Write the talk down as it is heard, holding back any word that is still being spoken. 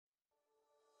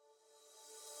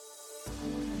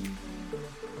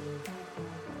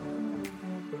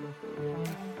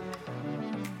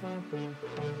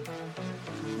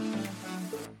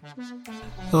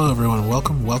Hello everyone,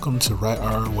 welcome to Write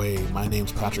Our Way. My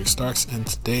name's Patrick Starks, and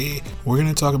today we're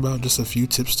going to talk about just a few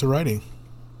tips to writing.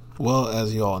 Well,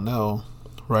 as you all know,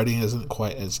 writing isn't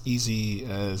quite as easy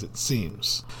as it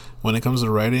seems. When it comes to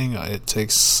writing, it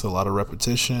takes a lot of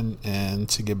repetition, and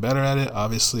to get better at it,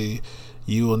 obviously,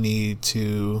 you will need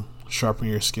to sharpen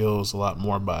your skills a lot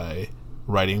more by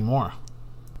writing more.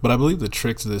 But I believe the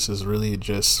trick to this is really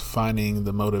just finding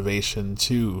the motivation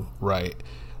to write.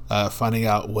 Finding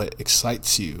out what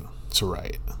excites you to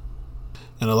write.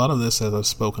 And a lot of this, as I've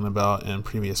spoken about in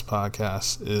previous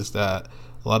podcasts, is that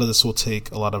a lot of this will take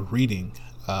a lot of reading.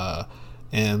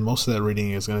 And most of that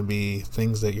reading is going to be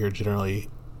things that you're generally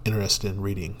interested in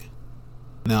reading.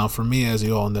 Now, for me, as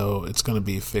you all know, it's going to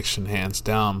be fiction hands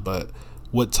down, but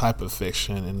what type of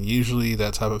fiction? And usually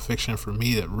that type of fiction for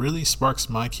me that really sparks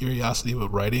my curiosity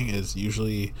with writing is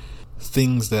usually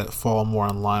things that fall more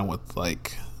in line with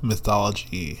like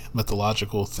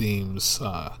mythological themes,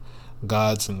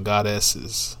 gods and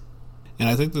goddesses. And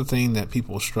I think the thing that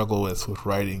people struggle with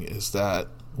writing is that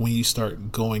when you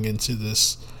start going into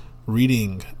this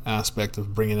reading aspect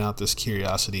of bringing out this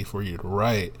curiosity for you to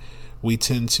write, we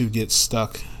tend to get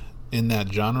stuck in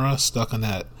that genre, stuck in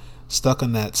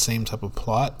that same type of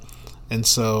plot. And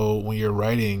so when you're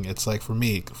writing, it's like for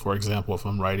me, for example, if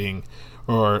I'm writing,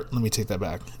 or let me take that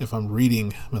back, if I'm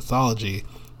reading mythology,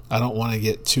 I don't want to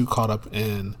get too caught up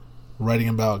in writing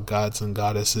about gods and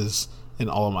goddesses in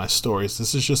all of my stories.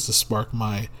 This is just to spark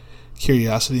my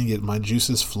curiosity and get my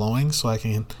juices flowing so I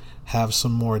can have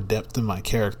some more depth in my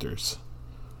characters.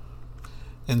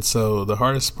 And so the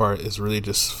hardest part is really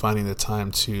just finding the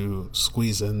time to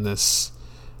squeeze in this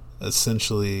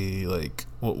essentially like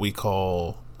what we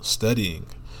call studying,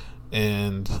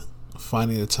 and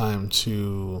finding the time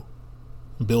to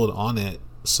build on it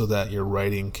so that your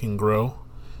writing can grow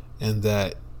and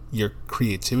that your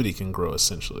creativity can grow,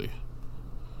 essentially.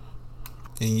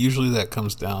 And usually that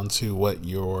comes down to what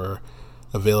your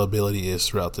availability is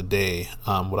throughout the day.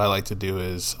 What I like to do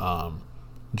is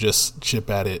just chip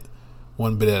at it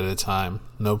one bit at a time,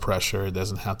 no pressure. It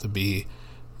doesn't have to be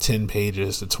 10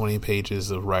 pages to 20 pages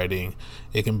of writing.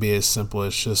 It can be as simple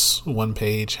as just one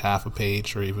page, half a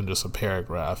page, or even just a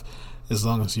paragraph. As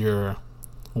long as you're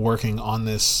working on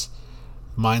this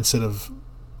mindset of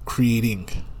creating,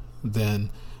 then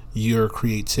your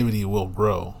creativity will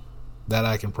grow. That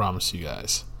I can promise you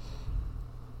guys.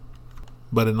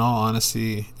 But in all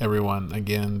honesty, everyone,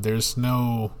 again, there's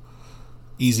no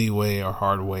easy way or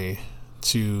hard way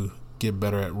to get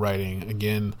better at writing.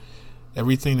 Again,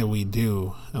 everything that we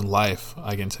do in life,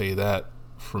 I can tell you that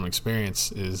from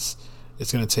experience, is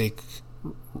it's going to take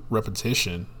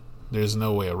repetition. There's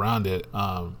no way around it.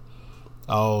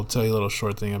 I'll tell you a little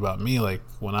short thing about me. Like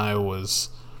when I was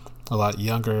a lot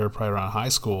younger, probably around high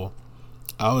school,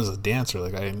 I was a dancer.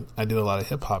 Like I did a lot of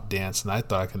hip hop dance, and I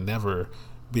thought I could never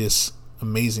be this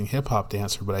amazing hip hop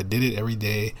dancer, but I did it every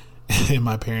day in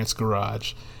my parents'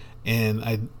 garage, and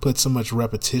I put so much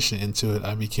repetition into it.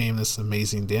 I became this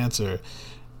amazing dancer.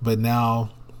 But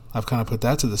now I've kind of put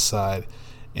that to the side,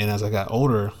 and as I got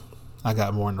older, I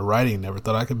got more into writing. Never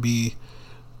thought I could be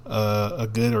a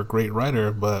good or great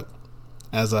writer, but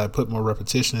as I put more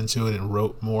repetition into it and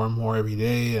wrote more and more every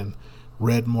day and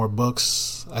read more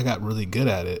books, I got really good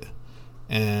at it.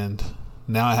 And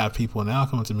now I have people now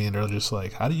coming to me and they're just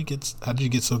like, how did you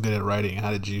get so good at writing?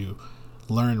 How did you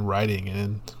learn writing?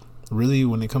 And really,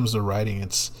 when it comes to writing,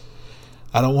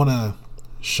 I don't want to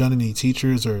shun any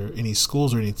teachers or any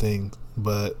schools or anything,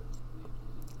 but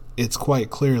it's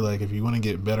quite clear, like if you want to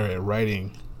get better at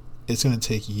writing, it's going to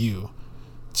take you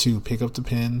to pick up the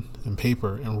pen and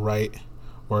paper and write,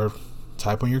 or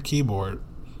type on your keyboard,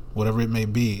 whatever it may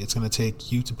be. It's going to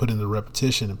take you to put in the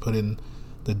repetition and put in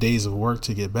the days of work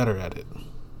to get better at it.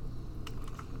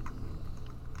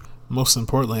 Most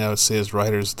importantly, I would say as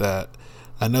writers that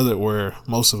I know that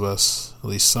most of us, at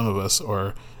least some of us,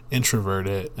 are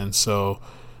introverted. And so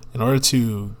in order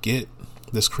to get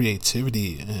this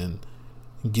creativity and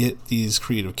get these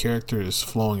creative characters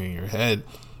flowing in your head,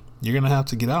 you're going to have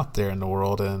to get out there in the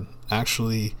world and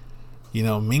actually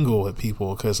mingle with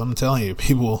people, because I'm telling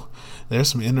you, there's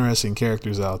some interesting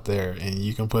characters out there, and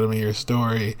you can put them in your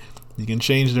story. You can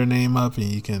change their name up, and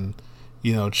you can,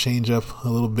 change up a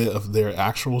little bit of their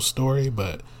actual story.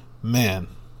 But man,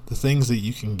 the things that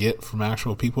you can get from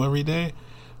actual people every day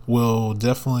will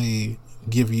definitely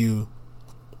give you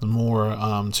more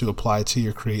to apply to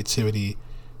your creativity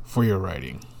for your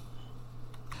writing.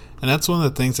 And that's one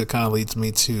of the things that kind of leads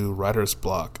me to writer's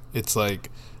block. It's like,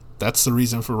 that's the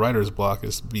reason for writer's block,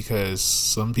 is because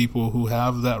some people who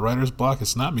have that writer's block,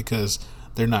 it's not because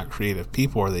they're not creative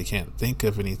people or they can't think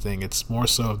of anything. It's more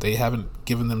so they haven't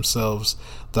given themselves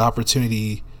the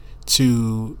opportunity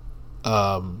to,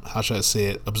 how should I say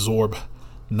it, absorb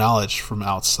knowledge from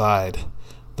outside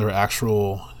their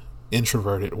actual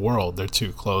introverted world. They're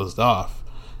too closed off,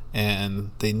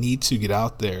 and they need to get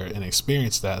out there and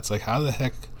experience that. It's like, how the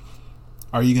heck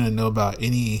are you going to know about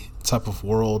any type of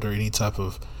world or any type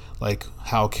of like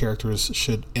how characters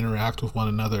should interact with one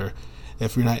another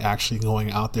if you're not actually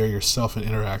going out there yourself and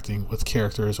interacting with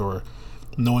characters or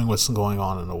knowing what's going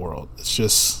on in the world? It's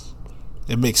just,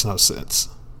 it makes no sense.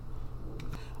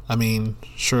 I mean,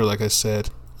 sure, like I said,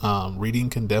 reading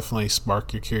can definitely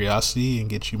spark your curiosity and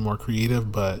get you more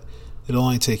creative, but it'll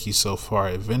only take you so far.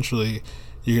 Eventually,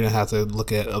 you're going to have to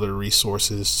look at other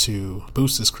resources to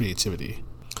boost this creativity.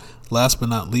 Last but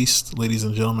not least, ladies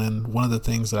and gentlemen, one of the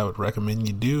things that I would recommend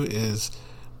you do is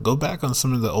go back on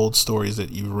some of the old stories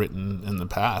that you've written in the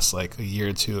past, like a year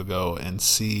or two ago, and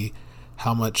see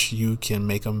how much you can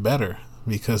make them better,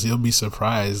 because you'll be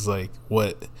surprised like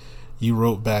what you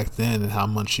wrote back then and how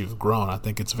much you've grown. I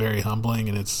think it's very humbling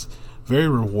and it's very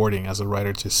rewarding as a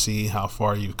writer to see how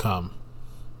far you've come.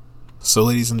 So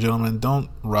ladies and gentlemen, don't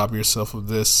rob yourself of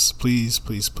this. Please,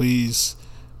 please, please,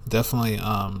 definitely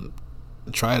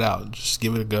try it out. Just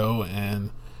give it a go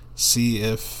and see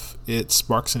if it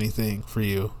sparks anything for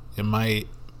you. It might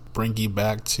bring you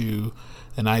back to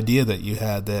an idea that you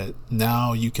had that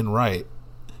now you can write.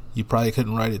 You probably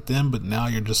couldn't write it then, but now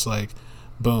you're just like,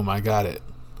 boom, I got it.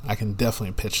 I can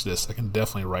definitely pitch this. I can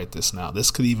definitely write this now.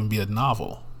 This could even be a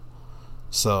novel.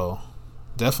 So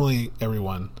definitely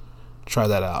everyone try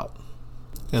that out.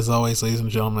 As always, ladies and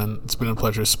gentlemen, it's been a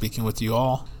pleasure speaking with you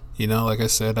all. You know, like I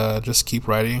said, just keep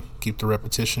writing, keep the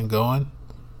repetition going,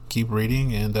 keep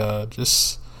reading, and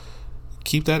just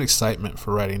keep that excitement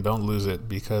for writing. Don't lose it,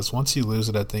 because once you lose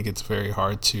it, I think it's very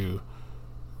hard to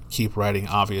keep writing.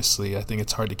 Obviously, I think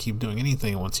it's hard to keep doing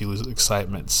anything once you lose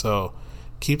excitement. So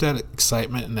keep that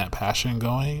excitement and that passion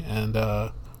going,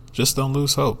 and just don't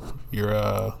lose hope.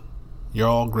 You're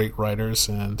all great writers,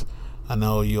 and I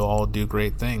know you all do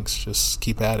great things. Just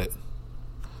keep at it.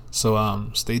 So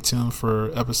stay tuned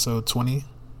for episode 20.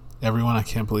 Everyone, I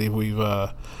can't believe we've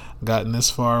gotten this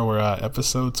far. We're at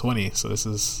episode 20, so this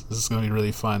is going to be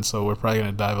really fun. So we're probably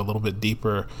going to dive a little bit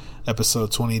deeper.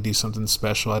 Episode 20, do something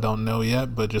special. I don't know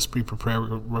yet, but just be prepared.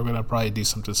 We're going to probably do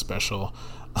something special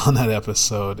on that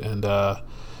episode. And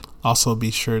also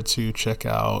be sure to check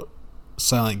out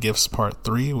Silent Gifts Part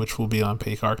 3, which will be on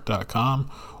paycark.com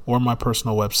or my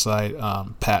personal website,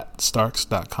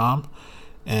 patstarks.com.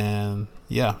 And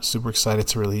yeah, super excited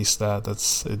to release that.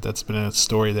 That's been a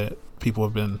story that people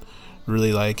have been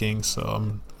really liking,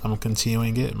 so I'm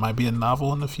continuing it. It might be a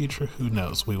novel in the future. Who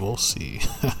knows? We will see.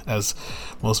 As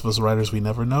most of us writers, we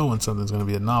never know when something's going to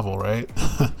be a novel, right?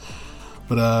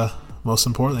 But most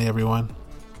importantly, everyone,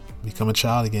 become a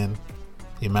child again.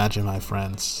 Imagine, my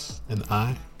friends, and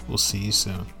I will see you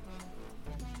soon.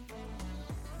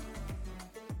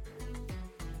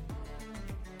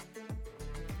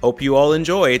 Hope you all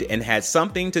enjoyed and had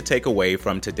something to take away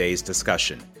from today's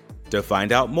discussion. To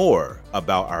find out more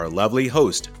about our lovely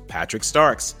host, Patrick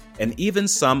Starks, and even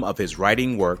some of his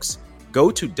writing works,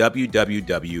 go to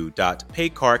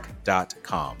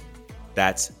www.paycark.com.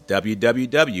 That's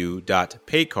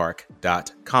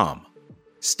www.paycark.com.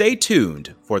 Stay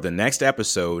tuned for the next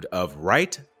episode of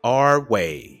Write Our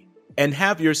Way, and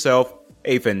have yourself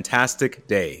a fantastic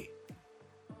day.